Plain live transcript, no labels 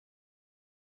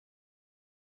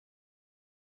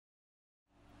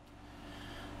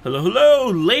Hello, hello,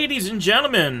 ladies and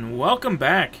gentlemen. Welcome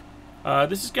back.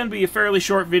 This is going to be a fairly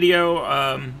short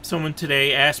video. Someone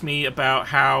today asked me about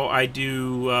how I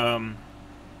do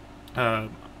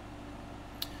VR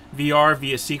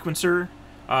via sequencer.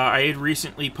 I had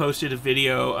recently posted a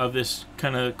video of this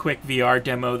kind of quick VR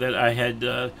demo that I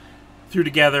had threw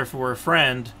together for a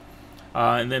friend,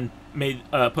 and then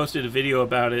posted a video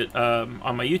about it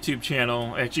on my YouTube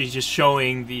channel, actually just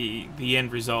showing the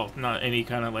end result, not any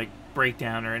kind of like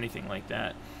breakdown or anything like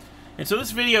that. And so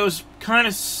this video is kind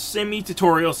of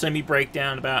semi-tutorial,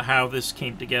 semi-breakdown about how this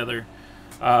came together.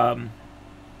 The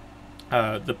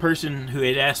person who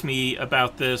had asked me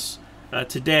about this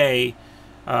today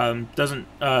doesn't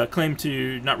claim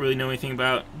to not really know anything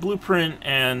about Blueprint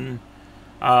and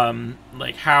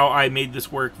like how I made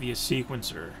this work via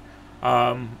sequencer.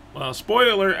 Well,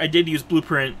 spoiler, I did use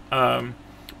Blueprint, but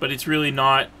it's really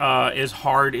not as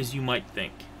hard as you might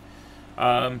think.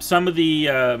 Some of the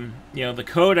the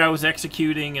code I was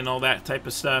executing and all that type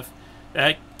of stuff,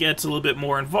 that gets a little bit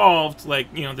more involved,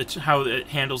 like how it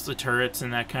handles the turrets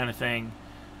and that kind of thing.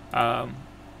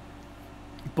 But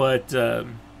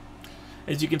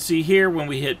as you can see here, when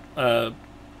we hit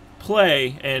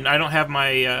play, and I don't have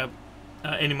my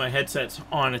any of my headsets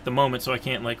on at the moment, so I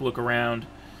can't like look around,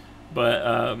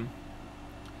 but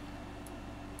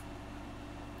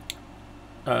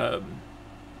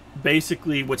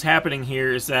basically what's happening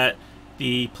here is that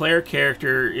the player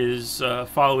character is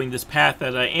following this path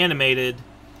that I animated,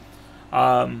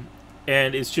 and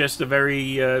it's just a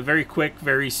very quick,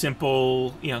 very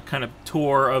simple, kind of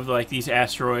tour of like these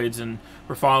asteroids, and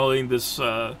we're following this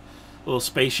little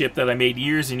spaceship that I made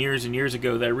years and years and years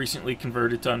ago that I recently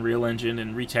converted to Unreal Engine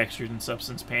and retextured in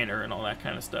Substance Painter and all that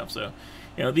kind of stuff. So,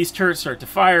 these turrets start to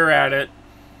fire at it.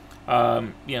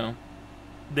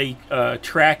 They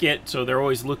track it, so they're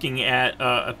always looking at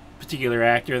a particular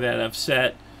actor that I've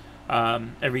set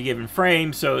every given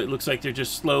frame, so it looks like they're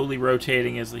just slowly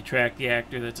rotating as they track the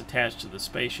actor that's attached to the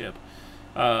spaceship.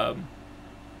 And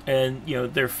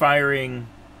they're firing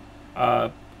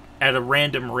at a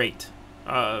random rate.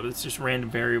 It's just random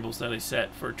variables that I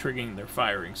set for triggering their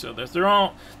firing, so that they're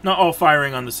all not all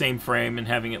firing on the same frame and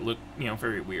having it look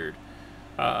very weird.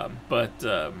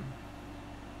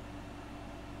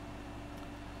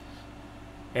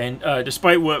 And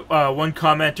despite what one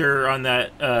commenter on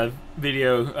that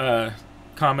video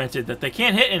commented that they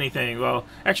can't hit anything, well,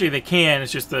 actually they can.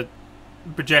 It's just that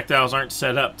projectiles aren't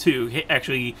set up to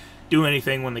actually do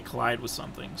anything when they collide with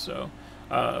something. So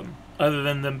other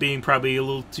than them being probably a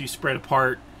little too spread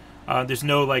apart, there's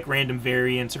no like random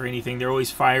variance or anything. They're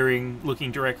always firing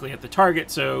looking directly at the target.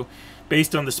 So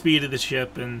based on the speed of the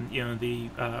ship and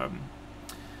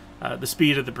the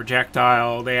speed of the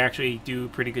projectile, they actually do a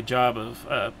pretty good job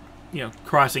of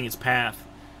crossing its path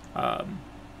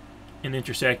and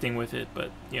intersecting with it.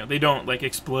 But they don't like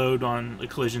explode on a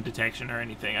collision detection or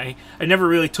anything. I never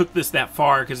really took this that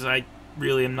far because I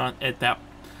really am not at that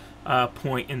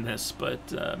point in this. But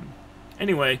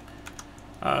anyway,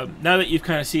 now that you've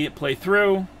kind of seen it play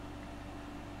through,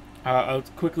 I'll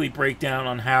quickly break down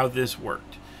on how this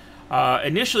worked.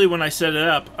 Initially, when I set it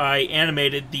up, I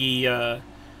animated the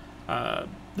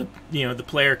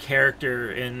player character,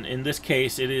 and in this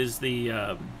case it is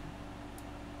the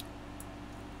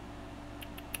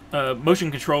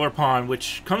motion controller pawn,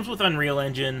 which comes with Unreal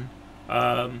Engine.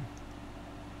 If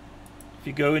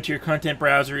you go into your content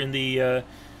browser in the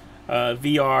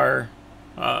VR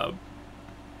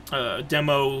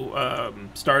demo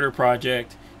starter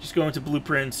project, just go into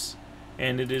Blueprints,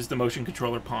 and it is the motion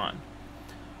controller pawn.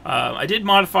 I did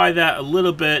modify that a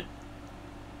little bit,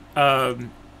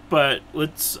 but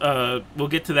let's we'll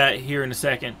get to that here in a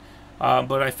second.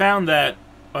 But I found that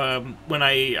when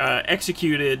I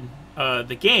executed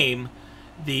the game,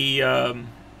 the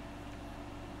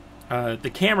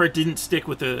camera didn't stick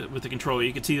with the controller.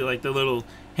 You could see like the little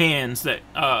hands that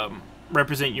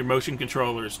represent your motion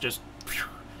controllers just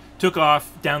took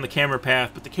off down the camera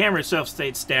path, but the camera itself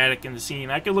stayed static in the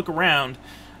scene. I could look around,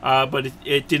 but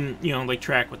it didn't like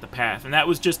track with the path, and that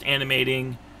was just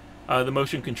animating the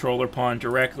motion controller pawn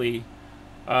directly,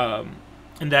 and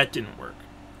that didn't work.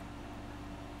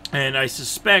 And I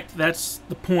suspect that's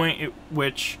the point at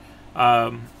which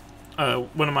one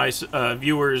of my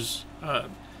viewers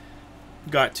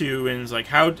got to, and is like,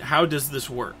 how does this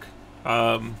work?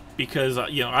 Because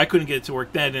I couldn't get it to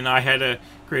work then, and I had to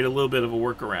create a little bit of a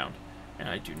workaround, and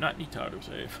I do not need to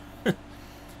autosave.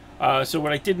 So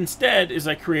what I did instead is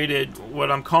I created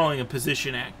what I'm calling a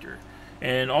position actor.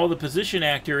 And all the position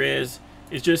actor is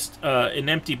just an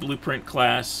empty Blueprint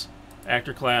class,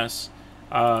 actor class,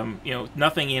 You know,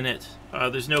 nothing in it.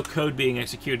 There's no code being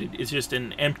executed. It's just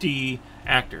an empty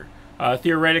actor.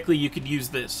 Theoretically, you could use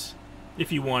this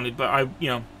if you wanted, but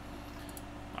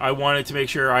I wanted to make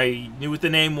sure I knew what the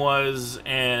name was,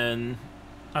 and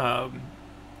that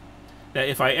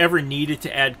if I ever needed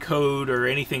to add code or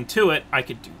anything to it, I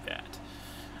could do that.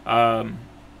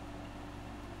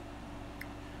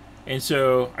 And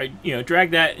so I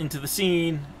dragged that into the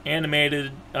scene,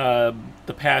 animated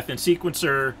the path in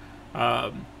sequencer,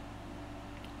 and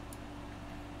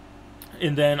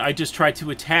then I just tried to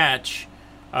attach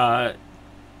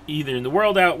either in the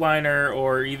world outliner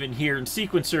or even here in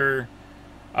sequencer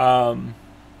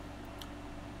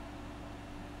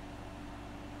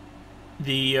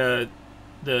the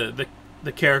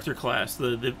character class,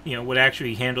 the what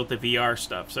actually handled the VR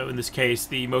stuff. So in this case,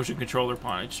 the motion controller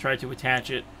pawn. I just tried to attach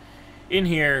it in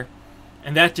here,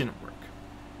 and that didn't work.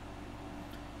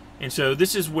 And so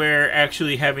this is where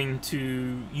actually having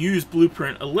to use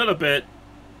Blueprint a little bit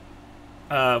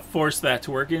forced that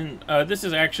to work. And this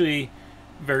is actually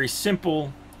very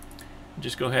simple.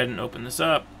 Just go ahead and open this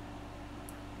up.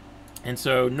 And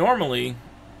so normally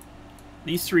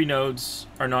these three nodes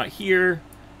are not here,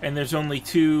 and there's only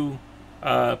two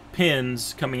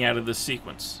pins coming out of this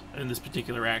sequence in this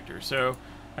particular actor. So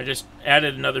I just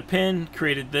added another pin,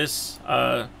 created this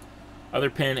other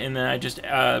pin, and then I just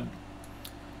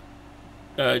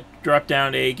drop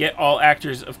down a get all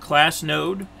actors of class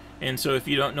node. And so if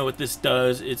you don't know what this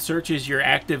does, it searches your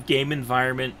active game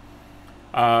environment.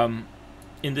 In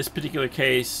this particular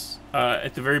case,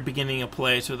 at the very beginning of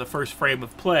play, so the first frame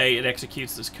of play, it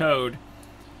executes this code.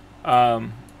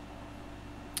 And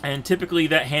typically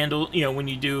that handle, when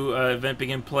you do event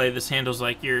begin play, this handles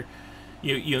like your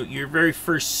very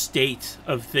first state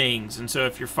of things. And so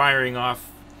if you're firing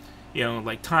off,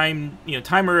 like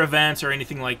timer events or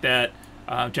anything like that,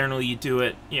 generally you do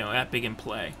it, at begin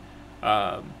play.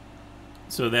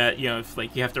 So that, if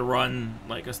like you have to run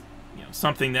like a,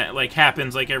 something that like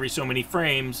happens like every so many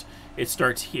frames, it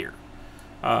starts here.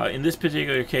 In this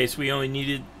particular case, we only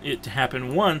needed it to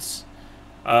happen once.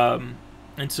 And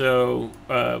so,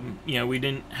 we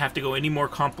didn't have to go any more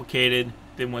complicated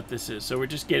than what this is. So we're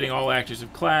just getting all actors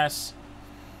of class.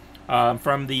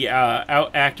 From the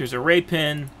out actors array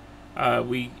pin,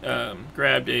 we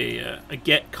grabbed a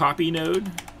get copy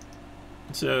node.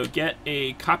 So get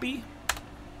a copy.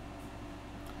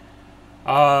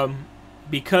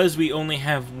 Because we only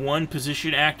have one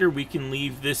position actor, we can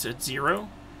leave this at 0.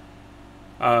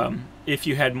 If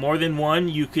you had more than one,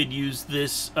 you could use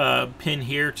this pin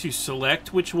here to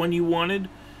select which one you wanted.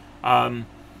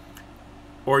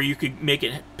 Or you could make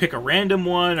it pick a random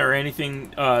one or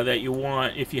anything that you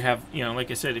want if you have,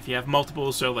 like I said, if you have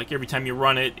multiple. So like every time you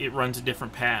run it, it runs a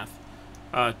different path,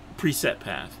 preset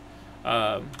path.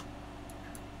 And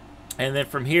then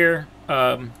from here,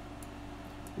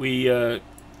 we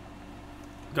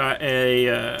got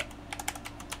a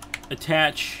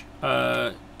attach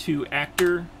to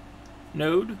actor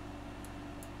node,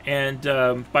 and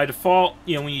by default,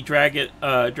 when you drag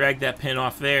that pin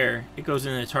off there, it goes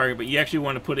into the target. But you actually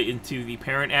want to put it into the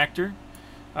parent actor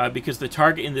because the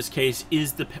target in this case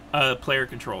is the player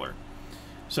controller,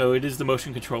 so it is the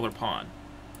motion controller pawn.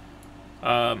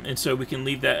 And so we can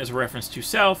leave that as a reference to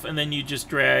self, and then you just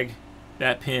drag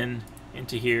that pin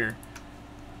into here.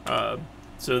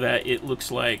 So that it looks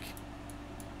like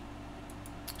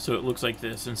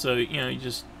this. And so you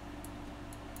just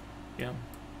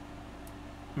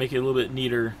make it a little bit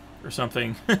neater or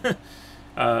something.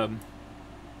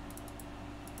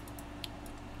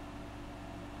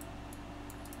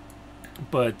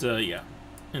 But yeah,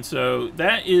 and so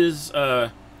that is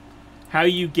how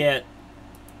you get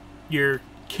your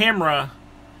camera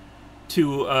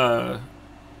to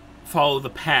follow the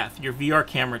path, your VR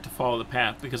camera to follow the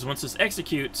path, because once this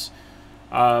executes,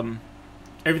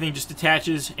 everything just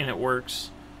attaches and it works.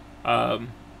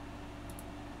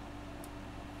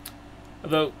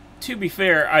 Although, to be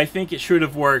fair, I think it should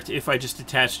have worked if I just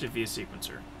attached it via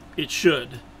sequencer. It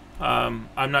should. I'm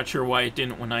not sure why it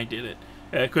didn't when I did it.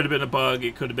 It could have been a bug,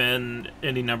 it could have been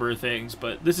any number of things,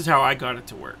 but this is how I got it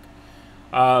to work.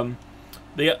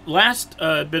 The last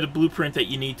bit of Blueprint that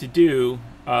you need to do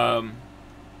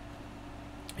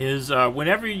is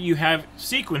whenever you have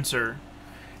sequencer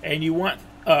and you want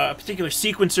a particular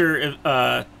sequencer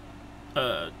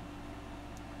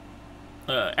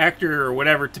actor or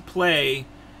whatever to play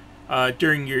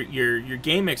during your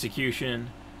game execution,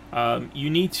 you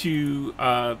need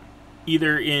to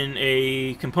either in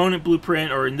a component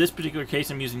blueprint, or in this particular case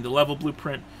I'm using the level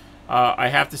blueprint. I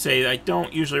have to say that I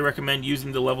don't usually recommend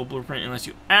using the level blueprint unless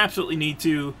you absolutely need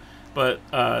to. But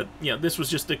you know, this was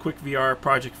just a quick VR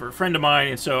project for a friend of mine,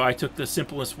 and so I took the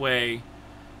simplest way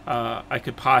I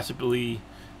could possibly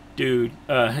do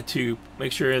to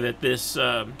make sure that this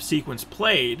sequence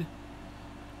played.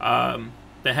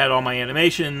 That had all my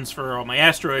animations for all my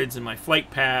asteroids and my flight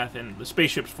path and the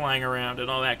spaceships flying around and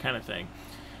all that kind of thing.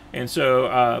 And so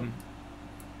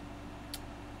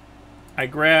I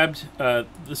grabbed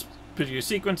this particular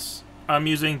sequence I'm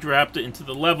using, dropped it into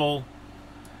the level,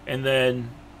 and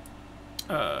then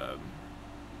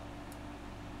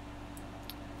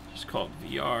just called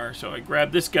VR. So I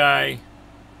grabbed this guy,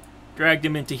 dragged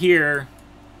him into here,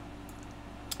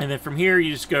 and then from here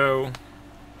you just go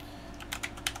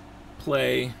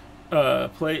play,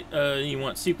 you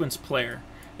want sequence player,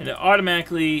 and it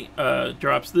automatically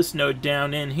drops this node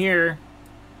down in here,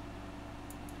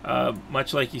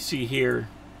 much like you see here,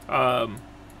 and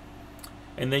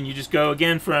then you just go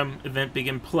again from event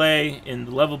begin play in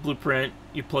the level blueprint.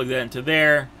 You plug that into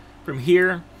there. From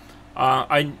here,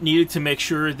 I needed to make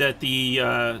sure that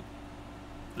the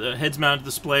heads mounted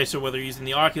display, so whether you're using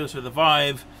the Oculus or the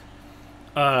Vive,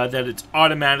 that it's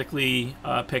automatically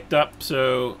picked up.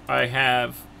 So I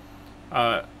have,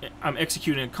 I'm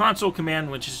executing a console command,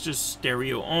 which is just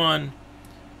stereo on,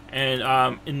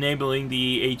 and enabling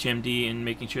the HMD and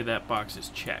making sure that box is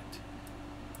checked.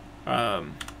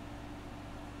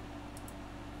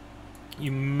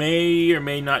 You may or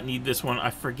may not need this one. I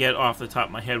forget off the top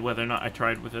of my head whether or not I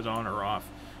tried with it on or off.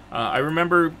 I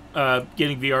remember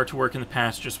getting VR to work in the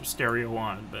past just with stereo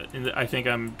on, but I think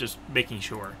I'm just making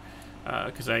sure.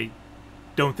 Because I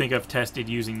don't think I've tested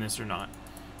using this or not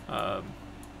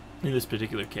in this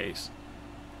particular case.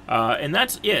 And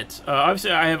that's it.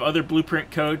 Obviously, I have other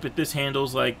blueprint code, but this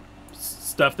handles like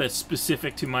stuff that's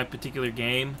specific to my particular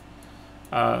game.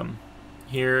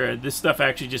 Here, this stuff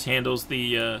actually just handles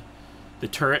the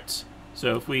turrets.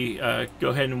 So if we go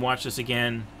ahead and watch this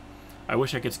again, I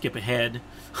wish I could skip ahead.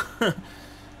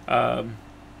 Well,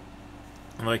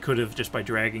 I could have just by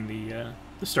dragging the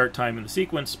start time in the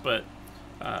sequence, but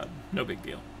no big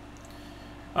deal.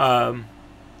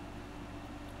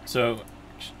 So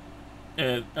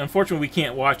unfortunately we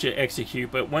can't watch it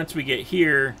execute, but once we get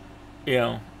here, you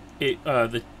know,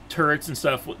 the turrets and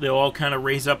stuff, they'll all kind of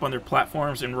raise up on their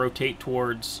platforms and rotate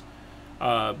towards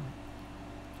a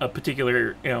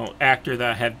particular, you know, actor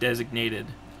that I have designated.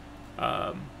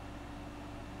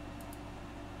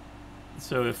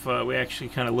 So if we actually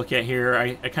kind of look at here,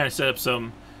 I kind of set up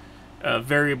some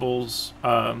variables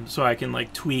so I can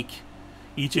like tweak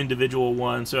each individual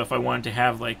one. So if I wanted to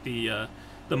have like the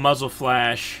muzzle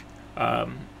flash,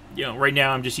 you know, right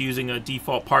now I'm just using a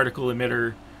default particle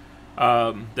emitter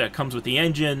that comes with the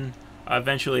engine.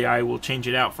 Eventually I will change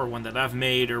it out for one that I've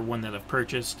made or one that I've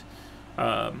purchased.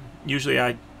 Usually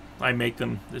I make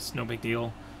them. It's no big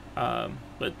deal.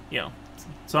 But you know,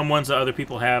 some ones that other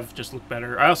people have just look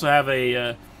better. I also have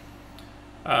a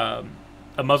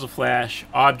muzzle flash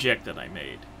object that I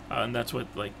made, and that's what,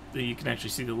 like, you can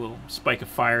actually see the little spike of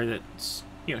fire that,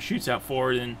 you know, shoots out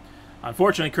forward, and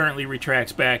unfortunately currently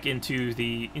retracts back into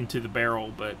the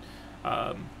barrel, but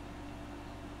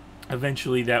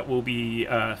eventually that will be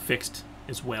fixed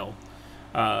as well.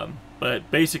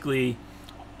 But basically,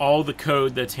 all the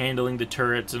code that's handling the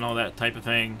turrets and all that type of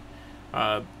thing,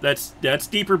 that's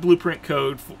deeper blueprint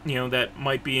code, you know, that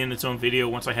might be in its own video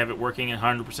once I have it working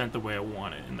 100% the way I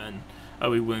want it, and then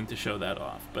I'll be willing to show that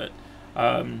off. But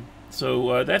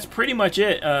so that's pretty much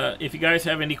it. If you guys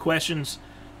have any questions,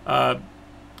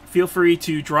 feel free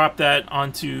to drop that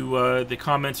onto the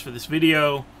comments for this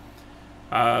video.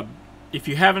 If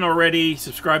you haven't already,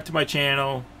 subscribe to my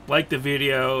channel, like the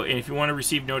video, and if you want to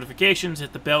receive notifications,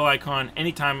 hit the bell icon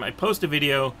anytime I post a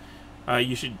video.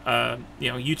 You should, you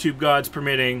know, YouTube gods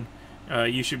permitting,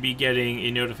 you should be getting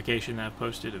a notification that I've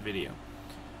posted a video.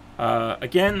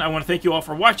 Again, I want to thank you all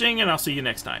for watching, and I'll see you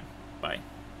next time. Bye.